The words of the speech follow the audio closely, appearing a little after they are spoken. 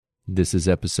This is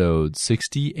episode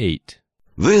 68.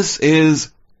 This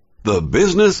is The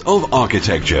Business of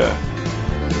Architecture.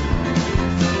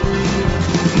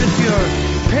 If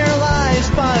you're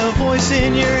paralyzed by a voice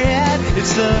in your head,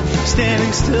 it's the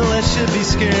standing still that should be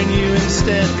scaring you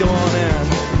instead. Go on and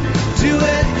do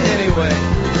it anyway.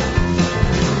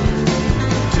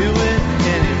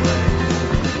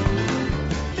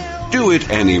 Do it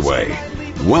anyway.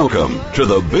 Welcome to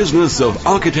the Business of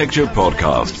Architecture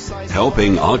podcast,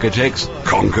 helping architects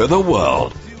conquer the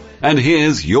world. And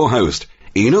here's your host,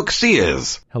 Enoch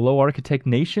Sears. Hello, Architect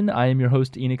Nation. I am your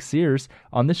host, Enoch Sears.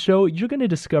 On this show, you're going to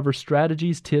discover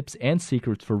strategies, tips, and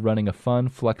secrets for running a fun,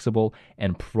 flexible,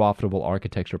 and profitable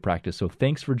architecture practice. So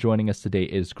thanks for joining us today.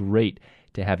 It is great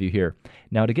to have you here.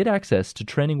 Now, to get access to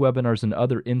training webinars and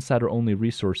other insider-only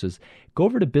resources, go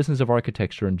over to Business of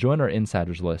Architecture and join our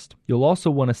insiders list. You'll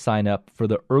also want to sign up for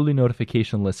the early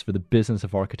notification list for the Business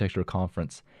of Architecture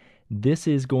conference. This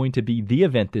is going to be the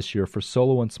event this year for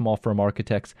solo and small firm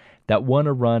architects that want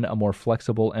to run a more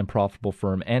flexible and profitable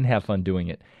firm and have fun doing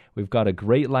it. We've got a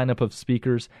great lineup of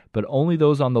speakers, but only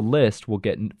those on the list will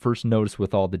get first notice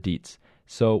with all the deets.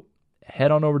 So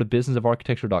head on over to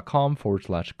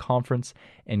businessofarchitecture.com/conference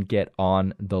and get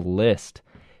on the list.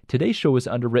 Today's show is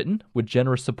underwritten with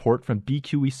generous support from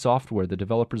BQE Software, the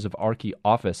developers of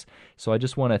ArchiOffice. So I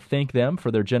just want to thank them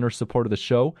for their generous support of the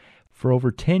show. For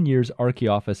over 10 years,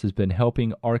 ArchiOffice has been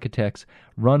helping architects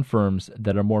run firms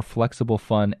that are more flexible,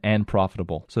 fun, and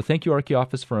profitable. So thank you,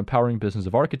 ArchiOffice, for empowering Business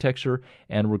of Architecture,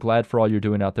 and we're glad for all you're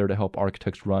doing out there to help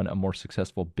architects run a more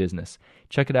successful business.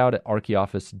 Check it out at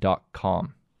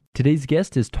archioffice.com. Today's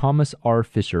guest is Thomas R.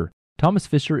 Fisher. Thomas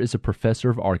Fisher is a professor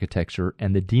of architecture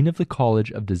and the dean of the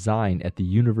College of Design at the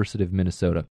University of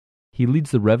Minnesota. He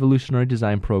leads the Revolutionary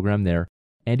Design program there,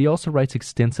 and he also writes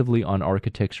extensively on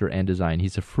architecture and design.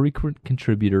 He's a frequent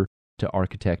contributor to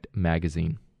Architect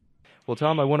Magazine. Well,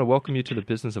 Tom, I want to welcome you to the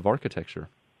Business of Architecture.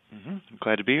 I'm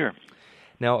glad to be here.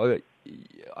 Now,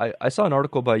 I saw an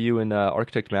article by you in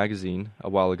Architect Magazine a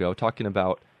while ago talking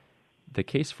about the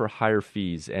case for higher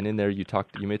fees, and in there you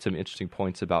made some interesting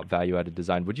points about value-added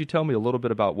design. Would you tell me a little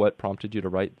bit about what prompted you to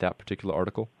write that particular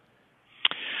article?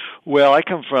 Well, I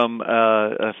come from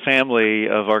a family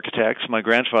of architects. My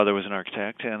grandfather was an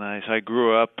architect, and I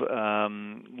grew up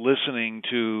listening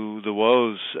to the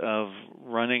woes of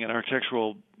running an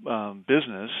architectural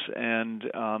business. And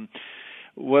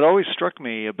what always struck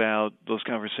me about those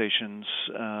conversations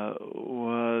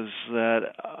was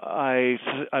that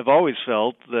I've always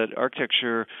felt that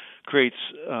architecture creates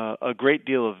a great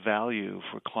deal of value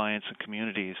for clients and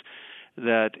communities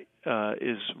that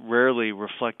is rarely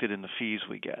reflected in the fees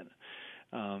we get.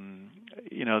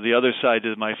 The other side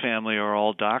of my family are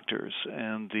all doctors,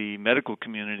 and the medical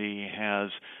community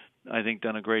has, I think,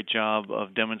 done a great job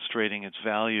of demonstrating its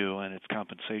value, and its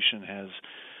compensation has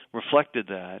reflected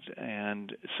that.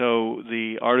 And so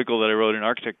the article that I wrote in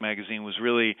Architect Magazine was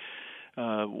really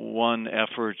one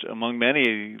effort among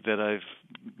many that I've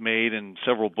made in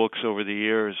several books over the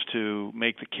years to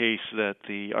make the case that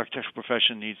the architectural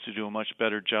profession needs to do a much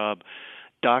better job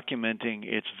documenting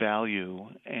its value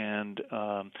and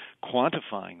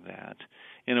quantifying that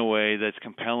in a way that's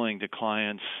compelling to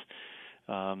clients,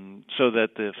 so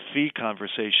that the fee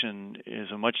conversation is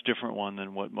a much different one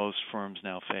than what most firms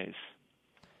now face.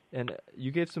 And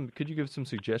could you give some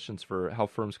suggestions for how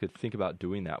firms could think about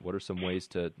doing that? What are some ways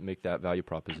to make that value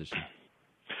proposition?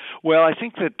 Well, I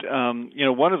think that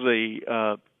one of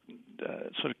the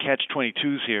sort of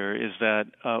catch-22s here is that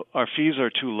our fees are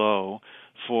too low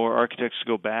for architects to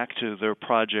go back to their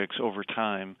projects over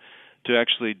time to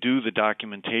actually do the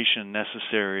documentation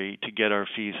necessary to get our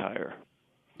fees higher.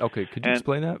 Okay, could you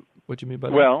explain that? What you mean by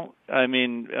that? Well, I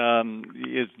mean,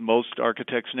 as most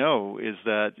architects know, is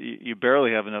that you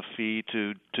barely have enough fee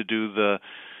to do the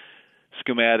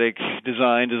schematic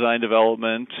design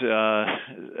development,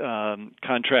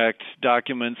 contract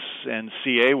documents, and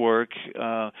CA work.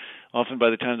 Often by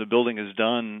the time the building is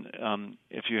done,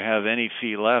 if you have any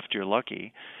fee left, you're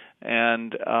lucky.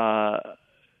 And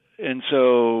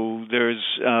so there's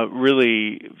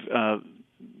really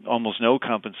almost no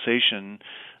compensation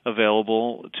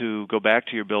available to go back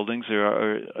to your buildings.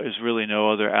 There is really no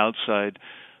other outside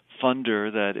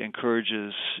funder that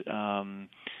encourages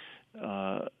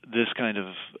this kind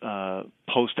of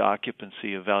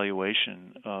post-occupancy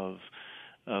evaluation of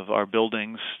our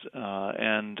buildings,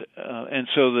 and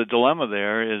so the dilemma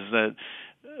there is that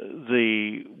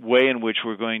the way in which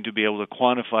we're going to be able to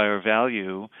quantify our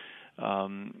value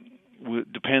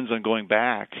depends on going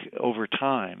back over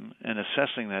time and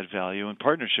assessing that value in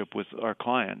partnership with our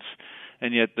clients.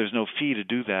 And yet there's no fee to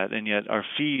do that, and yet our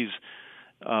fees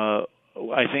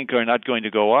I think, are not going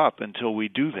to go up until we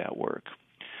do that work.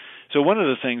 So one of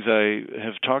the things I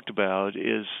have talked about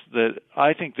is that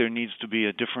I think there needs to be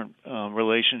a different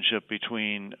relationship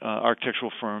between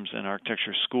architectural firms and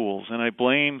architecture schools. And I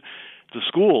blame the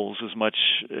schools as much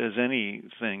as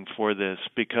anything for this,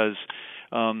 because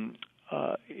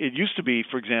it used to be,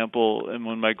 for example, and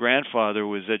when my grandfather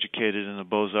was educated in the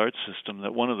Beaux-Arts system,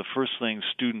 that one of the first things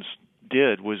students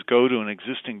did was go to an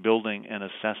existing building and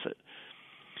assess it.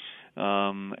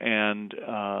 And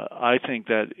I think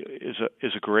that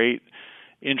is a great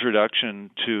introduction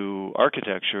to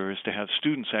architecture, is to have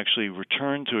students actually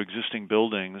return to existing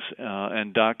buildings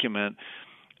and document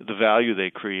the value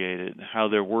they created, how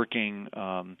they're working,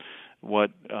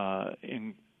 what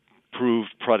improved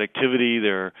productivity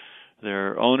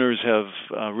their owners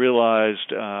have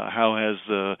realized, how has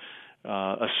the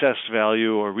assessed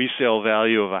value or resale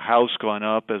value of a house gone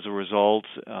up as a result.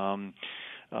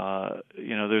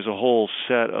 There's a whole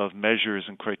set of measures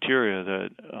and criteria that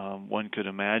one could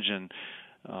imagine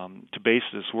to base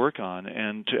this work on,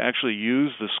 and to actually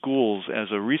use the schools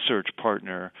as a research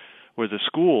partner, where the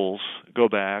schools go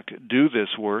back, do this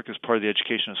work as part of the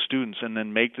education of students, and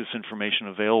then make this information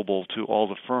available to all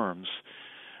the firms,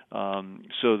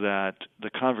 so that the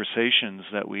conversations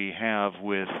that we have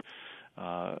with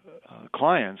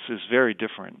clients is very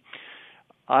different.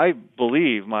 I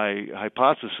believe my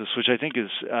hypothesis, which I think is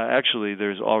actually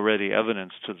there's already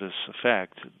evidence to this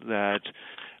effect, that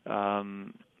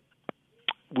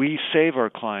we save our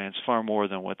clients far more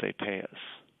than what they pay us.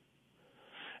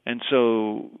 And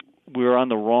so we're on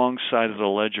the wrong side of the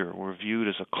ledger. We're viewed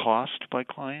as a cost by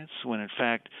clients, when in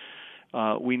fact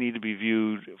we need to be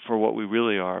viewed for what we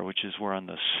really are, which is we're on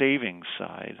the savings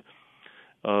side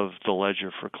of the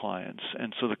ledger for clients.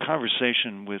 And so the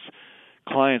conversation with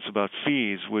clients about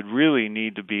fees would really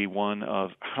need to be one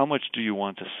of, how much do you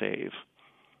want to save?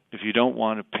 If you don't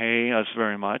want to pay us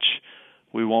very much,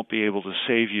 we won't be able to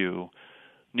save you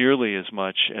nearly as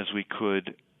much as we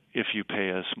could if you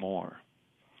pay us more.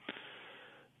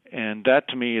 And that,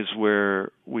 to me, is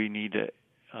where we need to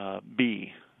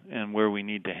be and where we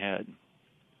need to head.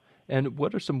 And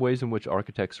what are some ways in which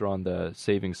architects are on the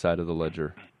savings side of the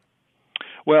ledger?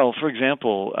 Well, for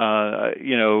example,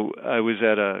 I was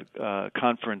at a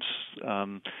conference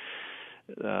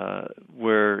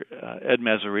where Ed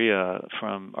Mazzaria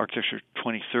from Architecture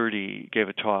 2030 gave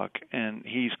a talk, and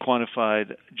he's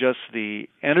quantified just the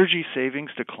energy savings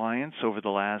to clients over the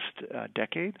last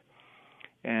decade,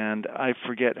 and I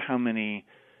forget how many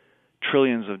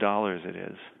trillions of dollars it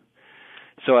is.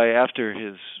 So after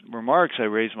his remarks, I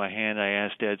raised my hand. I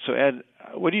asked Ed, so Ed,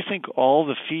 what do you think all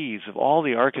the fees of all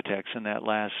the architects in that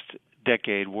last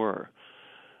decade were?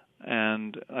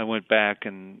 And I went back,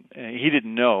 and he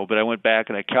didn't know, but I went back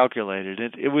and I calculated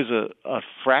it. It was a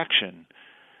fraction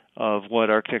of what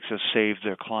architects have saved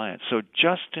their clients. So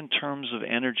just in terms of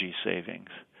energy savings,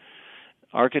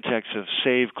 architects have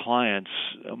saved clients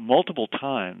multiple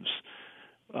times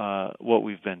what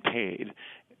we've been paid.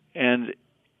 And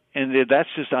that's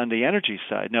just on the energy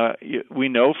side. Now, we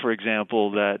know, for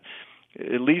example, that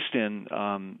at least in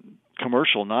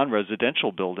commercial,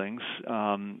 non-residential buildings,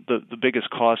 the biggest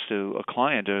cost to a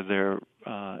client are their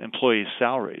employees'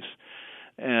 salaries.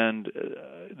 And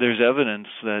there's evidence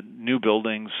that new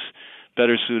buildings,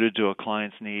 better suited to a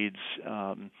client's needs,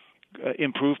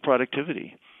 improve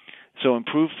productivity. So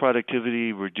improved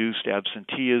productivity, reduced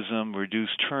absenteeism,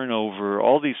 reduced turnover,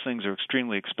 all these things are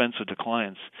extremely expensive to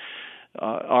clients.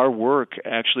 Our work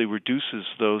actually reduces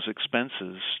those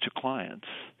expenses to clients,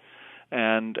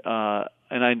 and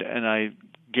I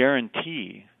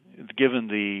guarantee, given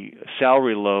the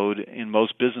salary load in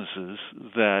most businesses,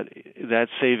 that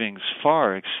savings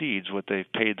far exceeds what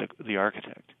they've paid the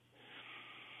architect.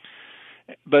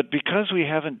 But because we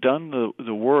haven't done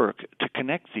the work to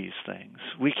connect these things,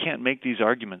 we can't make these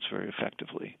arguments very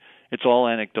effectively. It's all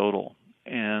anecdotal.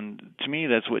 And to me,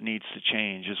 that's what needs to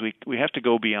change, is we have to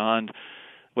go beyond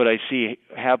what I see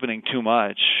happening too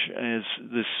much, is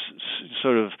this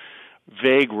sort of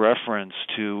vague reference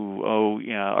to,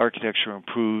 architecture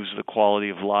improves the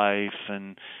quality of life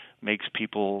and makes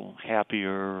people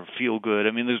happier, feel good.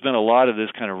 I mean, there's been a lot of this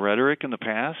kind of rhetoric in the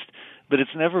past, but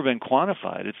it's never been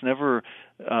quantified. There's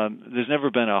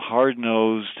never been a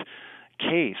hard-nosed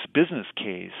business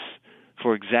case,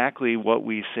 for exactly what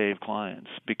we save clients.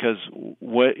 Because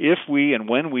if we and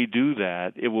when we do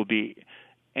that, it will be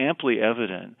amply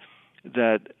evident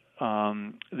that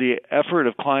the effort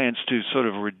of clients to sort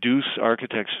of reduce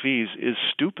architects' fees is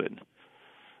stupid.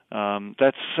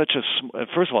 That's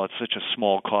first of all, it's such a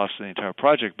small cost of the entire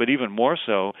project, but even more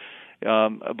so,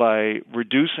 by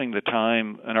reducing the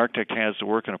time an architect has to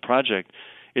work on a project,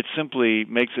 it simply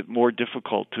makes it more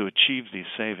difficult to achieve these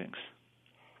savings.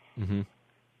 Mm-hmm.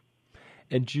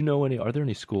 And do you know are there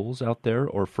any schools out there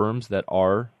or firms that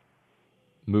are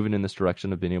moving in this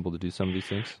direction of being able to do some of these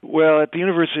things? Well, at the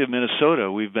University of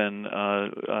Minnesota, we've been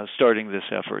starting this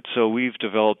effort. So we've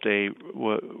developed a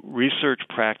research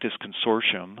practice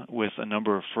consortium with a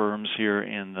number of firms here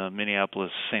in the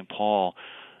Minneapolis-St. Paul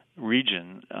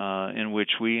region, in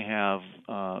which we have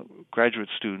graduate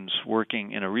students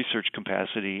working in a research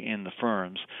capacity in the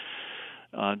firms,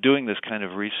 doing this kind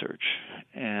of research.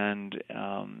 And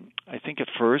I think at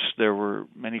first there were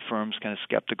many firms kind of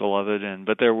skeptical of it,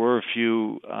 but there were a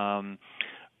few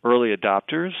early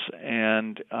adopters,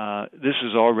 and this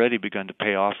has already begun to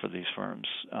pay off for these firms.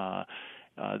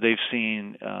 They've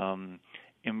seen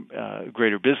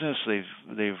greater business.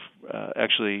 They've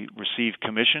actually received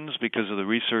commissions because of the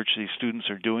research these students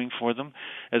are doing for them,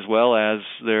 as well as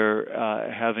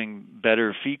they're having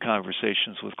better fee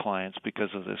conversations with clients because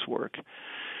of this work.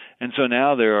 And so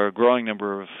now there are a growing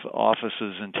number of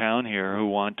offices in town here who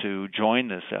want to join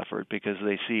this effort because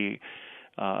they see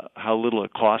how little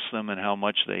it costs them and how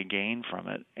much they gain from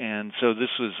it. And so this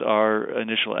was our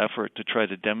initial effort to try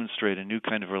to demonstrate a new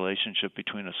kind of relationship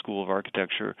between a School of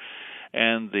Architecture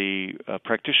and the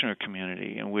practitioner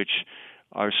community, in which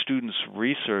our students'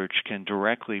 research can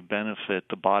directly benefit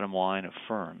the bottom line of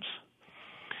firms.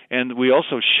 And we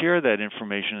also share that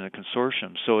information in the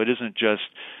consortium, so it isn't just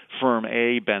firm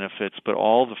A benefits, but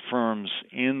all the firms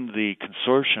in the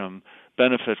consortium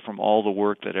benefit from all the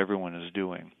work that everyone is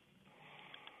doing.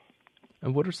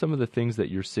 And what are some of the things that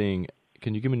you're seeing?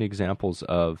 Can you give me examples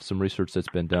of some research that's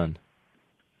been done?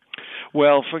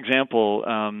 Well, for example,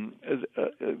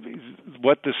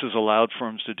 what this has allowed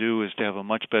firms to do is to have a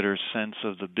much better sense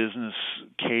of the business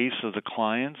case of the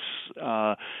clients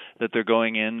that they're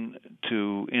going in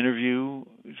to interview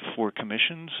for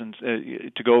commissions and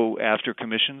to go after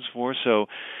commissions for. So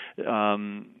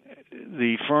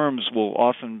the firms will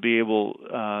often be able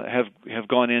have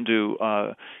gone into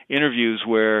interviews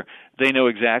where they know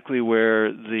exactly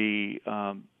where the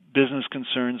business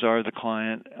concerns are of the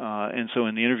client, and so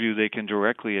in the interview they can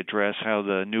directly address how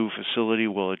the new facility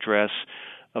will address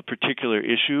a particular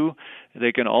issue.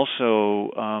 They can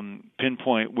also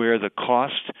pinpoint where the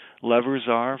cost levers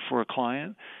are for a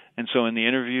client, and so in the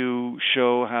interview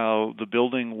show how the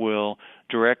building will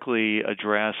directly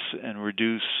address and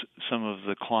reduce some of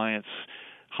the client's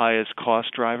highest cost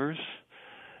drivers.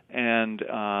 And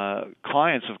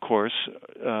clients, of course,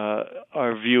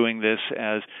 are viewing this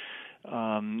as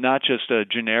not just a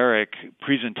generic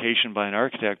presentation by an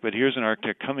architect, but here's an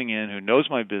architect coming in who knows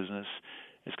my business,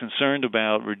 is concerned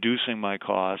about reducing my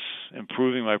costs,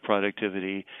 improving my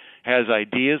productivity, has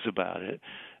ideas about it.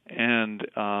 And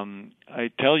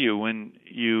I tell you, when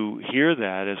you hear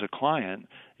that as a client,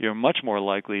 you're much more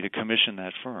likely to commission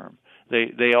that firm.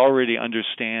 They already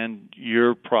understand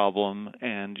your problem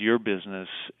and your business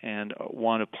and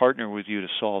want to partner with you to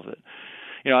solve it.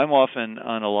 You know, I'm often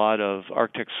on a lot of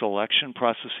architect selection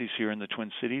processes here in the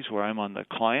Twin Cities where I'm on the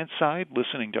client side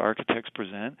listening to architects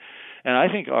present. And I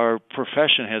think our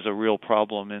profession has a real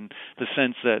problem in the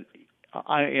sense that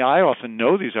I often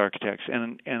know these architects,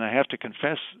 and I have to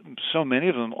confess, so many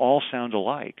of them all sound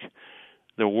alike.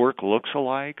 Their work looks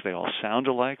alike. They all sound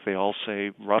alike. They all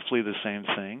say roughly the same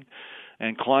thing.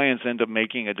 And clients end up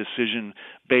making a decision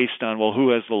based on, well,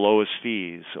 who has the lowest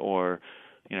fees, or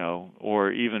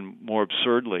even more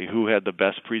absurdly, who had the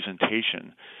best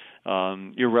presentation,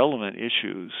 irrelevant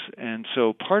issues. And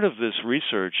so part of this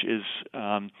research is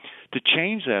to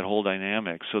change that whole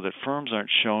dynamic so that firms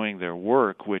aren't showing their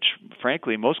work, which,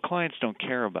 frankly, most clients don't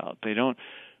care about. They don't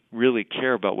really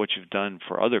care about what you've done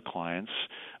for other clients,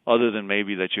 other than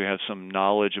maybe that you have some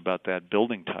knowledge about that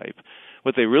building type.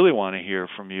 What they really want to hear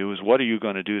from you is, what are you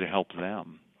going to do to help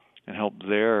them and help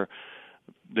their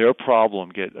problem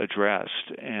get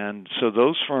addressed. And so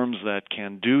those firms that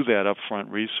can do that upfront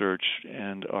research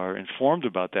and are informed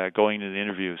about that going into the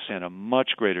interview stand a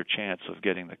much greater chance of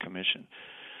getting the commission.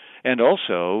 And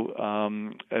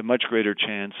also a much greater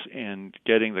chance in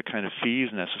getting the kind of fees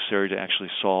necessary to actually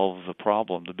solve the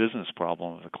problem, the business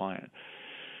problem of the client.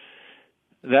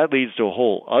 That leads to a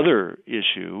whole other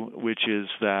issue, which is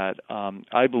that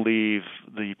I believe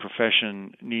the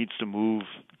profession needs to move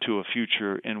to a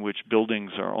future in which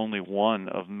buildings are only one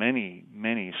of many,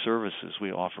 many services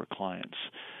we offer clients,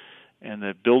 and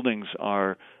that buildings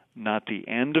are not the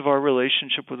end of our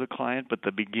relationship with a client, but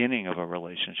the beginning of our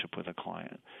relationship with a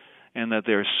client, and that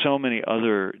there are so many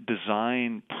other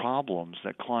design problems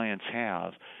that clients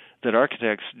have that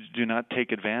architects do not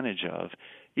take advantage of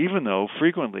even though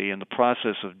frequently in the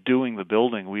process of doing the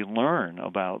building, we learn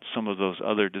about some of those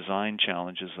other design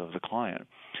challenges of the client.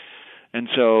 And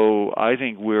so I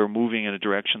think we're moving in a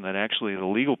direction that actually the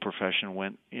legal profession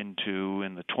went into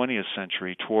in the 20th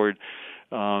century toward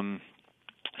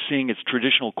seeing its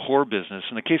traditional core business.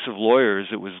 In the case of lawyers,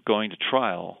 it was going to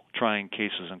trial, trying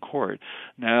cases in court.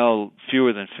 Now,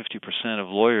 fewer than 50% of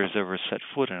lawyers ever set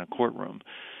foot in a courtroom.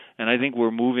 And I think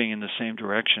we're moving in the same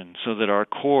direction so that our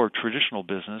core traditional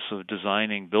business of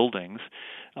designing buildings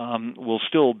will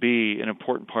still be an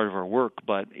important part of our work,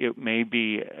 but it may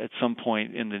be at some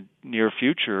point in the near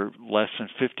future less than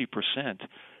 50%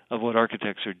 of what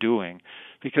architects are doing,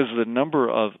 because the number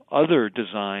of other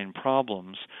design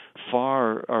problems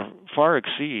far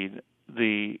exceed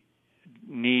the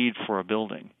need for a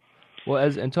building. Well,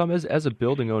 Tom, as a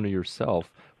building owner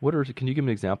yourself, can you give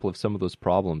me an example of some of those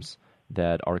problems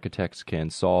that architects can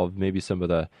solve, maybe some of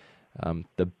the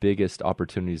biggest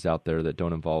opportunities out there that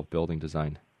don't involve building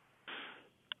design?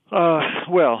 Let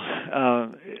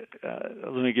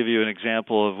me give you an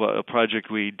example of a project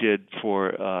we did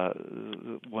for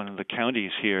one of the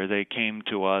counties here. They came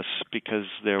to us because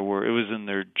it was in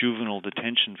their juvenile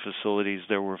detention facilities.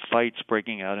 There were fights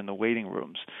breaking out in the waiting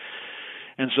rooms.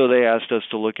 And so they asked us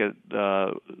to look at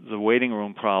the waiting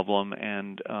room problem,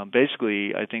 and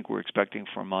basically I think we're expecting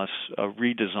from us a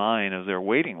redesign of their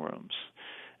waiting rooms.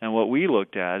 And what we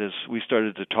looked at is we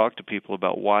started to talk to people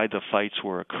about why the fights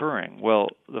were occurring. Well,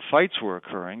 the fights were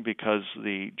occurring because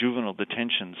the juvenile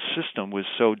detention system was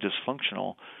so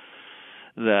dysfunctional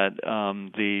that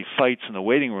the fights in the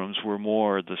waiting rooms were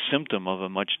more the symptom of a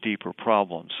much deeper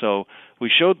problem. So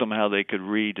we showed them how they could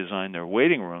redesign their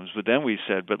waiting rooms, but then we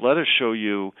said, but let us show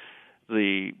you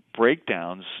the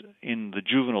breakdowns in the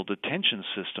juvenile detention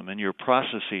system, in your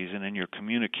processes and in your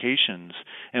communications.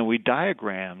 And we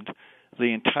diagrammed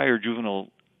the entire juvenile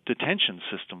detention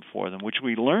system for them, which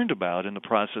we learned about in the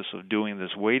process of doing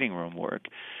this waiting room work.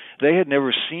 They had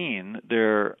never seen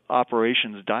their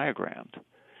operations diagrammed,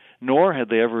 nor had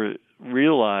they ever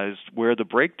realized where the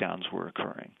breakdowns were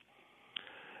occurring.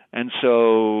 And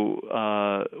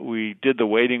so we did the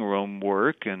waiting room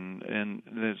work, and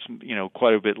this,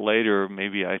 quite a bit later,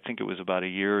 maybe I think it was about a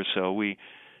year or so,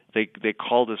 they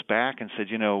called us back and said,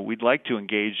 we'd like to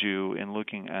engage you in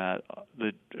looking at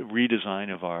the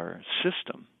redesign of our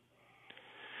system.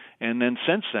 And then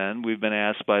since then, we've been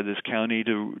asked by this county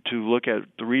to look at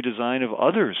the redesign of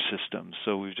other systems.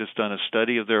 So we've just done a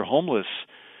study of their homelessness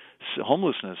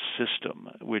system,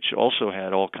 which also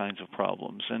had all kinds of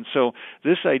problems. And so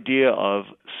this idea of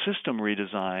system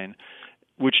redesign,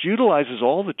 which utilizes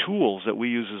all the tools that we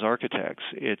use as architects,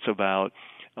 it's about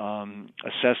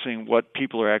assessing what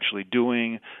people are actually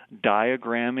doing,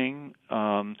 diagramming,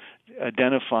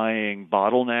 identifying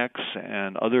bottlenecks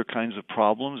and other kinds of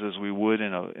problems as we would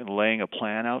in laying a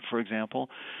plan out, for example,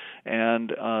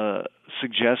 and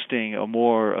suggesting a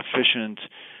more efficient,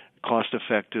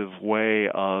 cost-effective way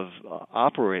of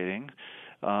operating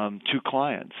to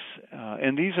clients.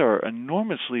 And these are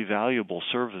enormously valuable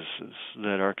services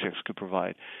that architects could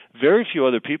provide. Very few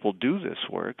other people do this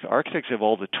work. Architects have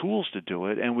all the tools to do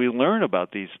it, and we learn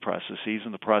about these processes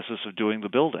in the process of doing the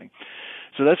building.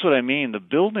 So that's what I mean. The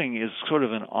building is sort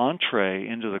of an entree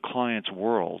into the client's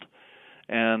world.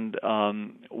 And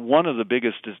one of the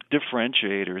biggest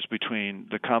differentiators between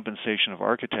the compensation of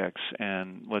architects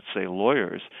and, let's say,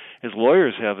 lawyers is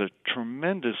lawyers have a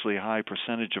tremendously high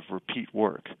percentage of repeat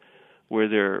work, where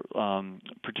they're,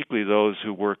 particularly those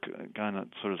who work on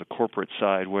sort of the corporate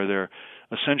side, where they're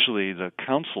essentially the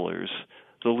counselors,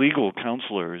 the legal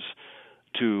counselors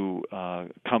to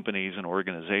companies and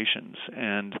organizations.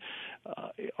 And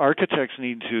architects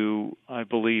need to, I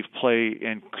believe, play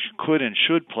and could and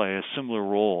should play a similar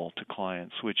role to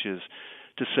clients, which is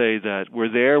to say that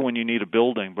we're there when you need a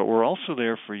building, but we're also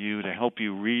there for you to help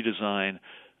you redesign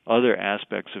other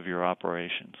aspects of your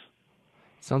operations.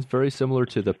 Sounds very similar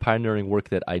to the pioneering work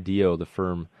that IDEO, the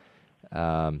firm,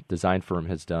 design firm,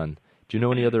 has done. Do you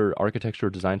know any other architecture or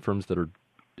design firms that are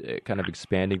kind of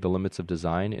expanding the limits of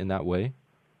design in that way?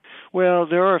 Well,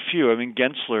 there are a few. I mean,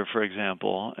 Gensler, for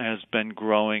example, has been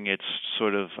growing its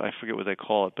sort of, I forget what they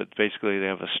call it, but basically they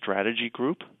have a strategy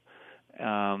group.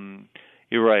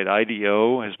 You're right,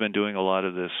 IDEO has been doing a lot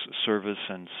of this service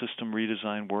and system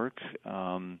redesign work.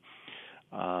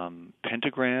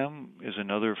 Pentagram is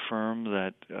another firm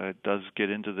that does get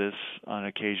into this on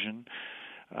occasion.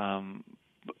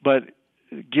 But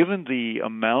given the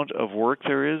amount of work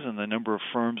there is and the number of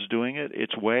firms doing it,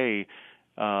 it's way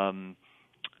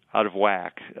out of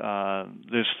whack.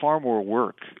 There's far more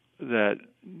work that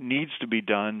needs to be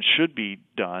done, should be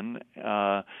done,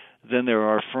 than there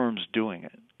are firms doing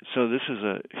it. So this is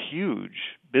a huge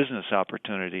business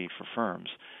opportunity for firms.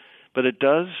 But it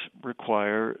does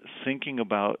require thinking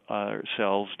about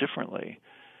ourselves differently,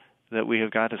 that we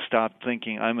have got to stop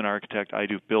thinking, I'm an architect, I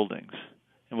do buildings.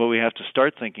 And what we have to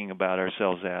start thinking about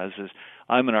ourselves as is,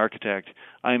 I'm an architect,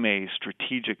 I'm a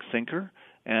strategic thinker,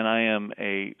 and I am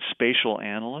a spatial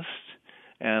analyst,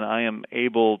 and I am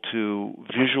able to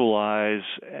visualize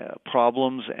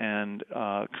problems and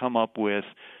come up with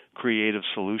creative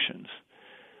solutions,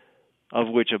 of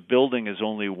which a building is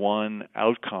only one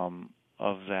outcome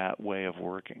of that way of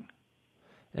working.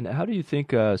 And how do you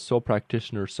think a sole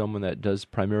practitioner, someone that does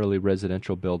primarily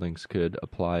residential buildings, could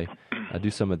apply, do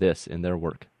some of this in their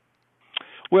work?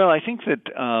 Well, I think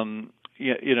that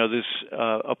this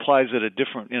applies in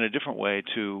a different way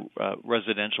to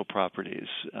residential properties.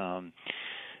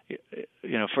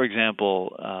 For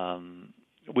example,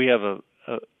 we have a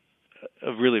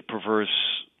really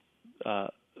perverse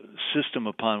system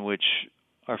upon which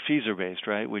our fees are based,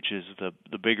 right? Which is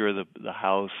the bigger the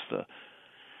house,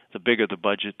 the bigger the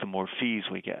budget, the more fees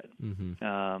we get. Mm-hmm.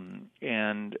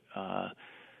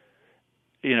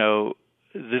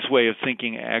 This way of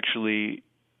thinking actually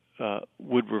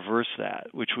would reverse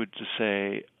that, which would to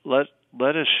say,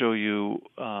 let us show you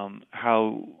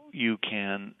how you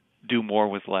can do more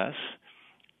with less.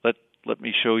 Let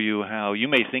me show you how you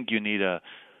may think you need a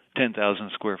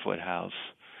 10,000 square foot house.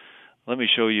 Let me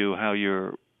show you how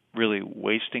you're really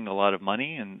wasting a lot of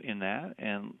money in that,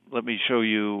 and let me show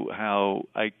you how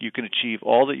you can achieve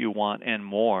all that you want and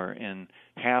more in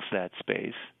half that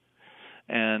space.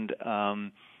 And I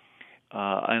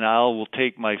will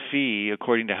take my fee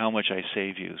according to how much I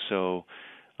save you. So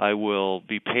I will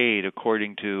be paid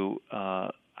according to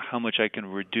how much I can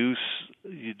reduce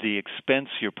the expense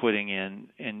you're putting in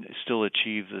and still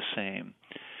achieve the same.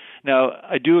 Now,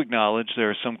 I do acknowledge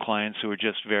there are some clients who are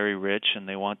just very rich and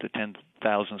they want the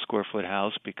 10,000 square foot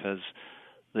house because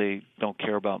they don't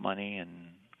care about money and,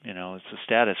 it's a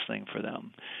status thing for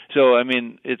them. So, I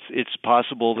mean, it's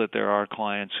possible that there are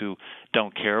clients who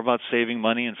don't care about saving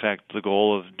money. In fact, the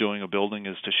goal of doing a building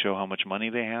is to show how much money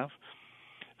they have.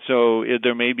 So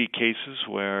there may be cases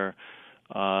where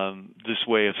this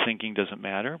way of thinking doesn't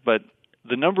matter, but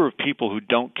the number of people who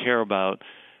don't care about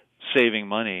saving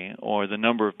money, or the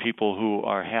number of people who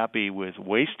are happy with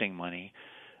wasting money,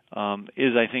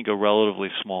 is, I think, a relatively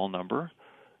small number.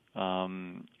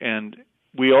 And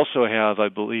we also have, I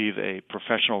believe, a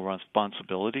professional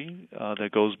responsibility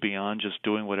that goes beyond just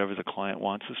doing whatever the client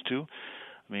wants us to.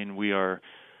 I mean, we are,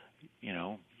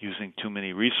 using too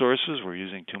many resources. We're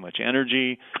using too much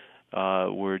energy.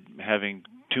 We're doing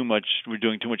too much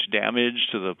damage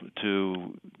to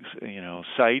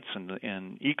sites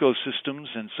and ecosystems.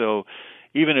 And so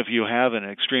even if you have an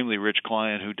extremely rich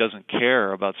client who doesn't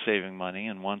care about saving money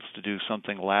and wants to do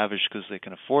something lavish because they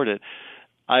can afford it,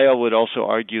 I would also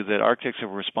argue that architects have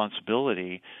a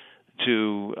responsibility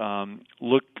to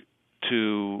look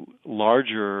to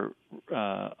larger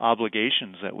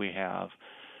obligations that we have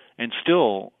and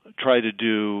still try to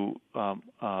do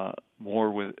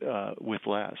more with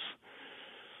less.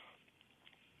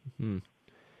 Hmm.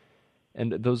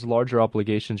 And those larger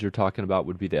obligations you're talking about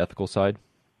would be the ethical side?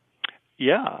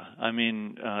 Yeah, I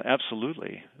mean,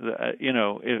 absolutely.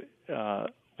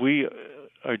 We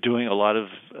are doing a lot of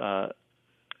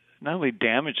not only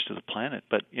damage to the planet,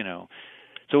 but,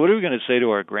 so what are we going to say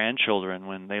to our grandchildren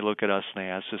when they look at us and they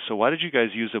ask us, so why did you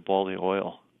guys use up all the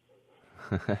oil?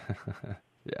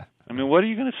 Yeah. I mean, what are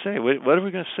you going to say? What are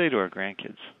we going to say to our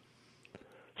grandkids?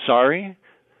 Sorry?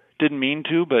 Didn't mean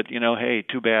to, but, hey,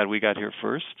 too bad we got here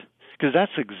first. Because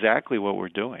that's exactly what we're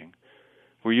doing.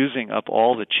 We're using up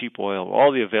all the cheap oil,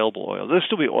 all the available oil. There'll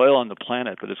still be oil on the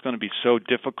planet, but it's going to be so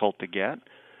difficult to get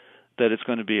that it's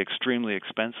going to be extremely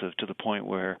expensive to the point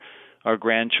where our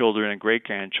grandchildren and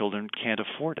great-grandchildren can't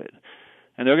afford it.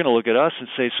 And they're going to look at us and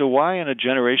say, so why in a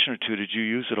generation or two did you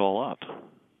use it all up?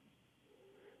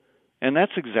 And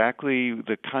that's exactly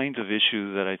the kinds of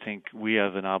issue that I think we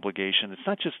have an obligation. It's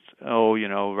not just,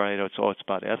 it's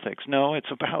about ethics. No, it's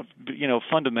about,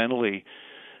 fundamentally,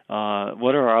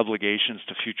 what are our obligations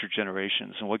to future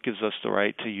generations and what gives us the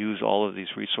right to use all of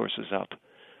these resources up?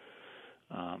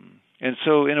 And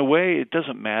so in a way, it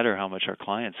doesn't matter how much our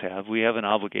clients have. We have an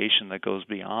obligation that goes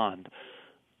beyond,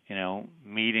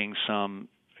 meeting some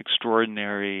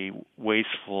extraordinary,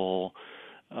 wasteful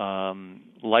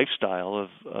lifestyle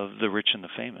of the rich and the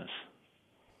famous.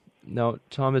 Now,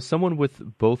 Tom, as someone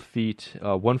with both feet,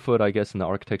 1 foot, I guess, in the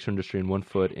architecture industry and 1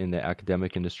 foot in the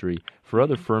academic industry, for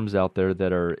other firms out there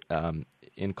that are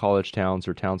in college towns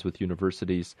or towns with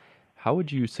universities, how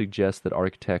would you suggest that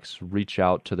architects reach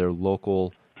out to their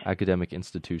local academic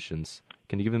institutions,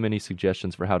 Can you give them any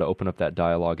suggestions for how to open up that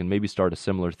dialogue and maybe start a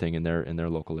similar thing in their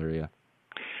local area?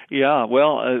 Yeah,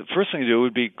 well, first thing to do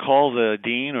would be call the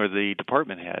dean or the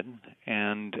department head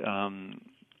and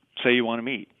say you want to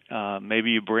meet.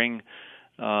 Maybe you bring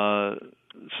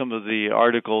some of the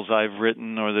articles I've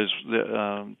written, or there's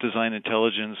Design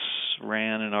Intelligence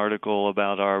ran an article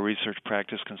about our Research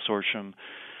Practice Consortium.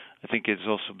 I think it's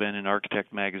also been in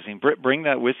Architect Magazine. Bring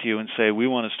that with you and say, we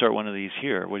want to start one of these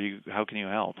here. How can you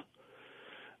help?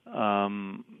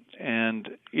 And,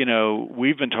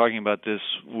 we've been talking about this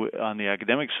on the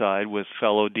academic side with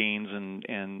fellow deans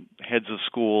and heads of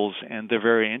schools, and they're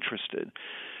very interested.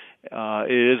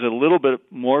 It is a little bit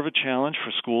more of a challenge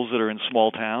for schools that are in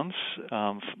small towns,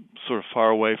 sort of far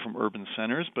away from urban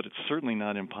centers, but it's certainly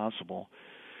not impossible.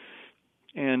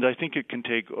 And I think it can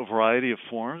take a variety of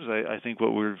forms. I think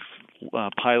what we've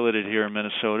piloted here in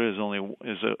Minnesota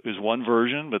is one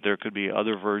version, but there could be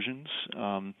other versions.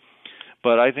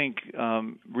 But I think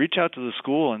reach out to the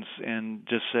school and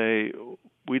just say,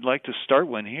 we'd like to start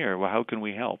one here. Well, how can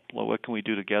we help? Well, what can we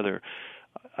do together?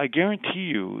 I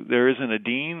guarantee you there isn't a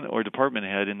dean or department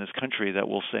head in this country that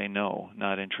will say no,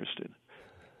 not interested.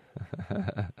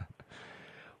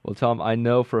 Well, Tom, I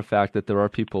know for a fact that there are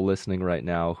people listening right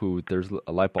now who there's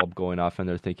a light bulb going off and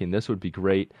they're thinking, this would be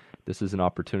great. This is an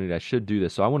opportunity. I should do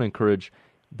this. So I want to encourage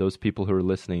those people who are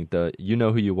listening, you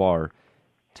know who you are,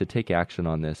 to take action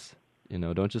on this.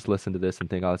 Don't just listen to this and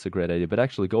think, oh, that's a great idea, but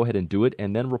actually go ahead and do it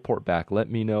and then report back. Let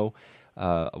me know.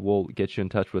 We'll get you in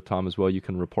touch with Tom as well. You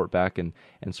can report back and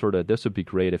sort of, this would be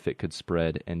great if it could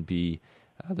spread and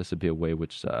this would be a way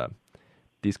which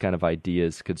these kind of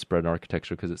ideas could spread in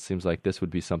architecture, because it seems like this would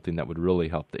be something that would really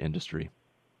help the industry.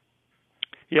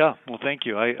 Yeah, well, thank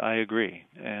you. I agree.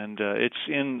 And it's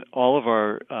in all of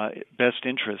our best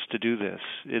interest to do this.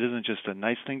 It isn't just a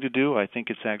nice thing to do. I think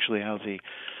it's actually how the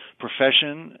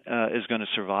profession is going to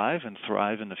survive and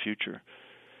thrive in the future.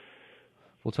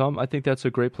 Well, Tom, I think that's a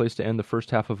great place to end the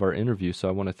first half of our interview, so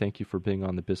I want to thank you for being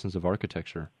on the Business of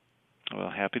Architecture.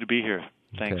 Well, happy to be here.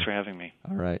 Thanks for having me.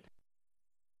 All right.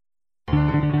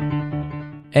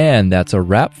 And that's a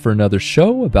wrap for another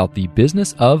show about the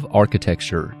business of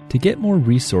architecture. To get more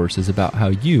resources about how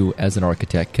you, as an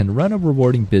architect, can run a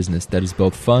rewarding business that is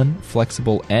both fun,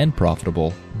 flexible, and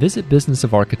profitable, visit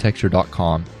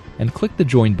businessafarchitecture.com and click the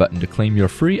Join button to claim your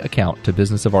free account to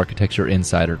Business of Architecture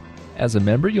Insider. As a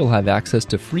member, you'll have access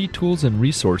to free tools and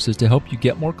resources to help you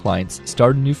get more clients,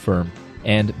 start a new firm,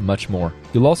 and much more.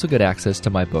 You'll also get access to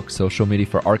my book, Social Media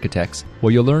for Architects,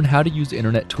 where you'll learn how to use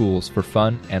internet tools for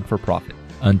fun and for profit.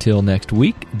 Until next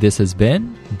week, this has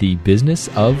been The Business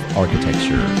of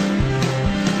Architecture.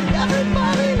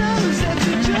 Everybody knows that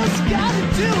you just gotta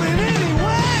do it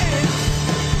anyway.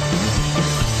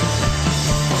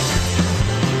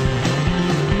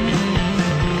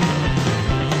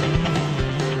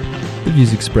 The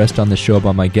views expressed on the show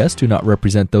by my guests do not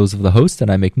represent those of the host, and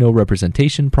I make no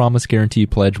representation, promise, guarantee,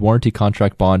 pledge, warranty,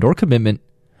 contract, bond, or commitment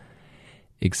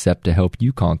except to help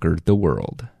you conquer the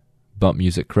world. Bump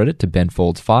music credit to Ben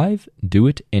Folds 5, Do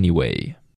It Anyway.